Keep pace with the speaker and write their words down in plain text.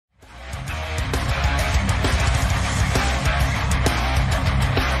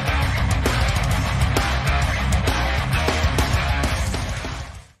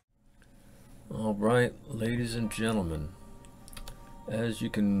Ladies and gentlemen, as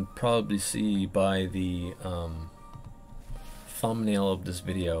you can probably see by the thumbnail of this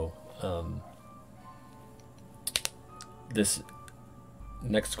video, this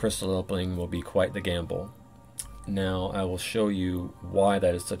next crystal opening will be quite the gamble. Now I will show you why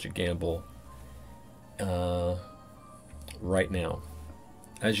that is such a gamble right now.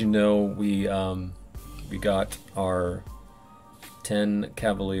 As you know, we got our 10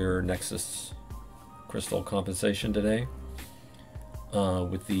 Cavalier Nexus crystal compensation today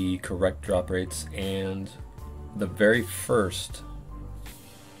with the correct drop rates, and the very first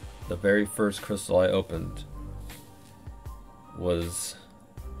crystal I opened was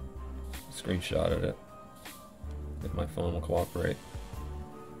screenshotted it if my phone will cooperate.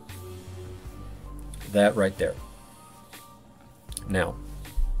 That right there. Now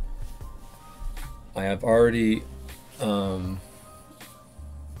I have already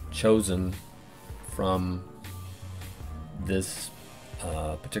chosen from this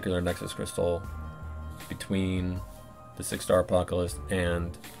particular Nexus crystal between the 6-star Apocalypse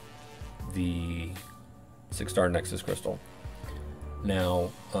and the 6-star Nexus crystal.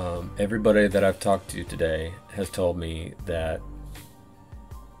 Now everybody that I've talked to today has told me that,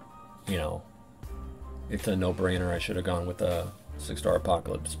 you know, it's a no-brainer, I should have gone with a 6-star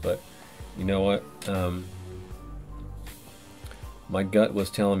Apocalypse, but you know what, my gut was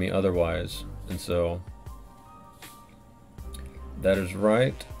telling me otherwise, and so that is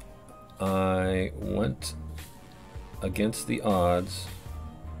right. I went against the odds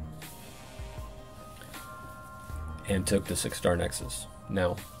and took the 6-star Nexus.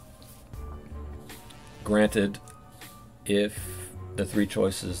 Now, granted, if the 3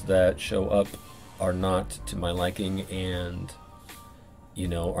 choices that show up are not to my liking and, you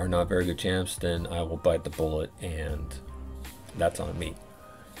know, are not very good champs, then I will bite the bullet, and that's on me.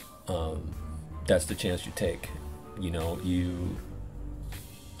 That's the chance you take. You know,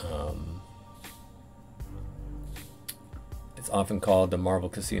 it's often called the Marvel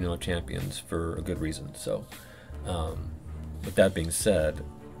Casino of Champions for a good reason. So with that being said,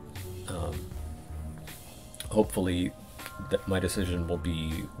 hopefully that my decision will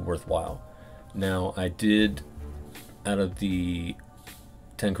be worthwhile. Now, I did, out of the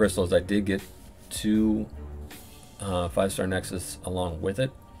 10 crystals, I did get 2 5-star Nexus along with it,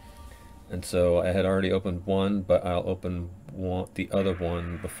 and so I had already opened one, but I'll open the other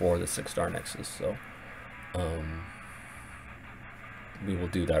one before the 6-star Nexus. So we will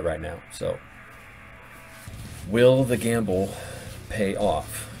do that right now. So will the gamble pay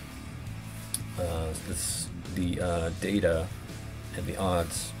off? The data and the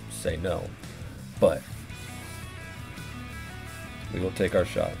odds say no, but we will take our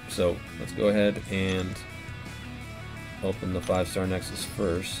shot. So let's go ahead and open the 5-star Nexus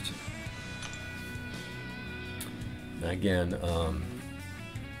first. Now again, I'm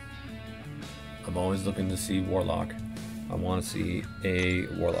always looking to see Warlock. I want to see a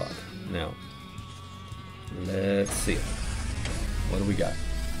Warlock. Now, let's see. What do we got?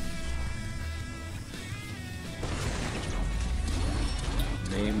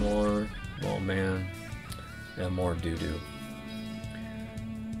 Namor, Mole Man, and more doo-doo.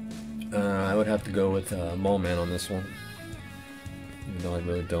 I would have to go with Mole Man on this one, even though I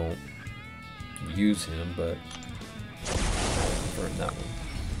really don't use him, but I prefer that one.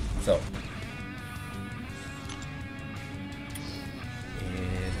 So,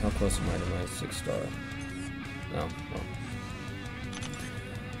 and how close am I to my 6-star? No.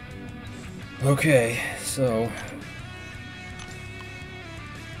 Oh. Okay, so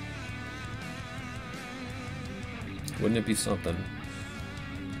wouldn't it be something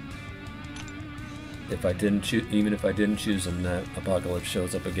if I didn't choose, even if I didn't choose him, that Apocalypse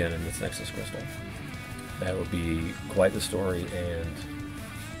shows up again in this Nexus crystal? That would be quite the story, and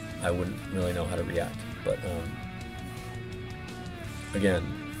I wouldn't really know how to react. But again,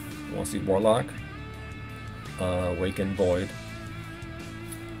 I want to see Warlock, Awaken Void.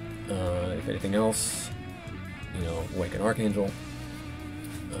 If anything else, you know, Awaken Archangel,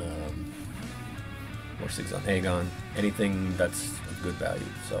 or 6 on Aegon, anything that's of good value.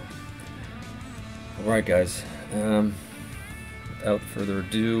 So, alright guys, without further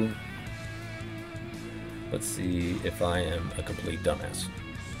ado, let's see if I am a complete dumbass.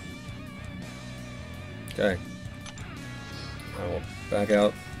 Okay, I will back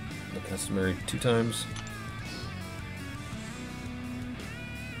out the customary 2 times.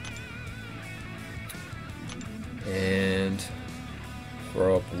 And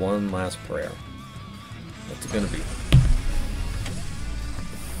throw up one last prayer. What's it gonna be?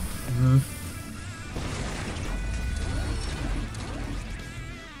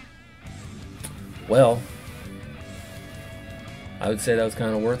 Well, I would say that was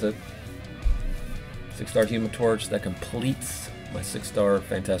kind of worth it. 6-star Human Torch, that completes my 6-star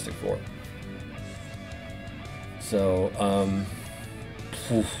Fantastic Four. So,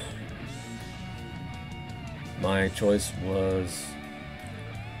 my choice was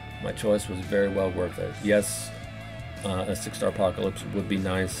very well worth it. Yes, a 6-star Apocalypse would be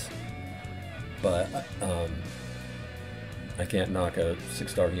nice, but I can't knock a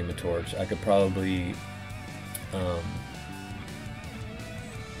 6-star Human Torch. I could probably,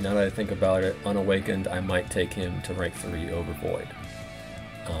 now that I think about it, Unawakened, I might take him to rank 3 over Void,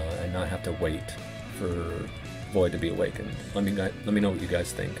 and not have to wait for Void to be awakened. Let me know what you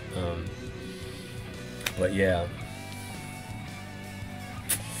guys think. But yeah,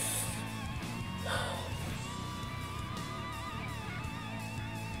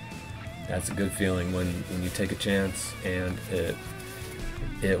 that's a good feeling when you take a chance and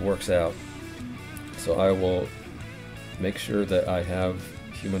it works out. So I will make sure that I have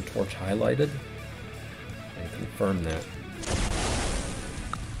Human Torch highlighted and confirm that,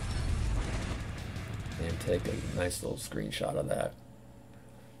 and take a nice little screenshot of that.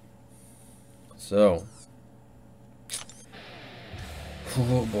 So,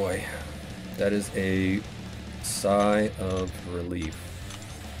 oh boy, that is a sigh of relief.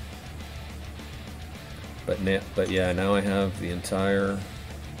 But yeah, now I have the entire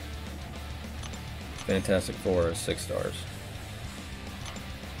Fantastic Four as 6 stars.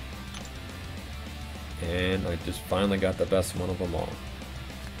 And I just finally got the best one of them all.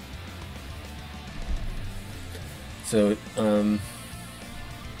 So,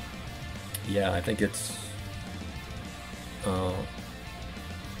 yeah, I think it's, I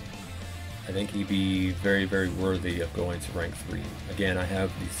think he'd be very, very worthy of going to rank 3. Again, I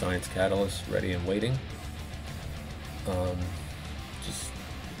have the Science Catalyst ready and waiting. Just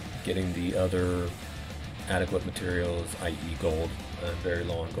getting the other adequate materials, i.e. gold. I'm very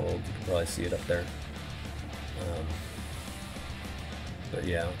low on gold. You can probably see it up there. But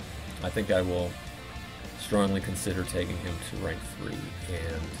yeah, I think I will strongly consider taking him to rank 3,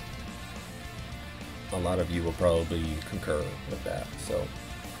 and a lot of you will probably concur with that. So,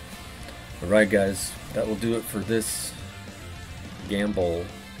 alright guys, that will do it for this gamble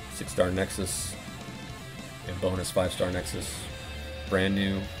 6-star Nexus and bonus 5-star Nexus, brand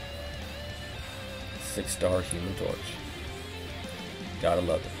new 6-star Human Torch. Gotta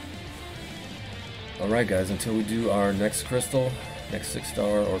love it. Alright guys, until we do our next crystal, next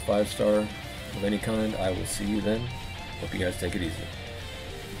 6-star or 5-star of any kind, I will see you then. Hope you guys take it easy.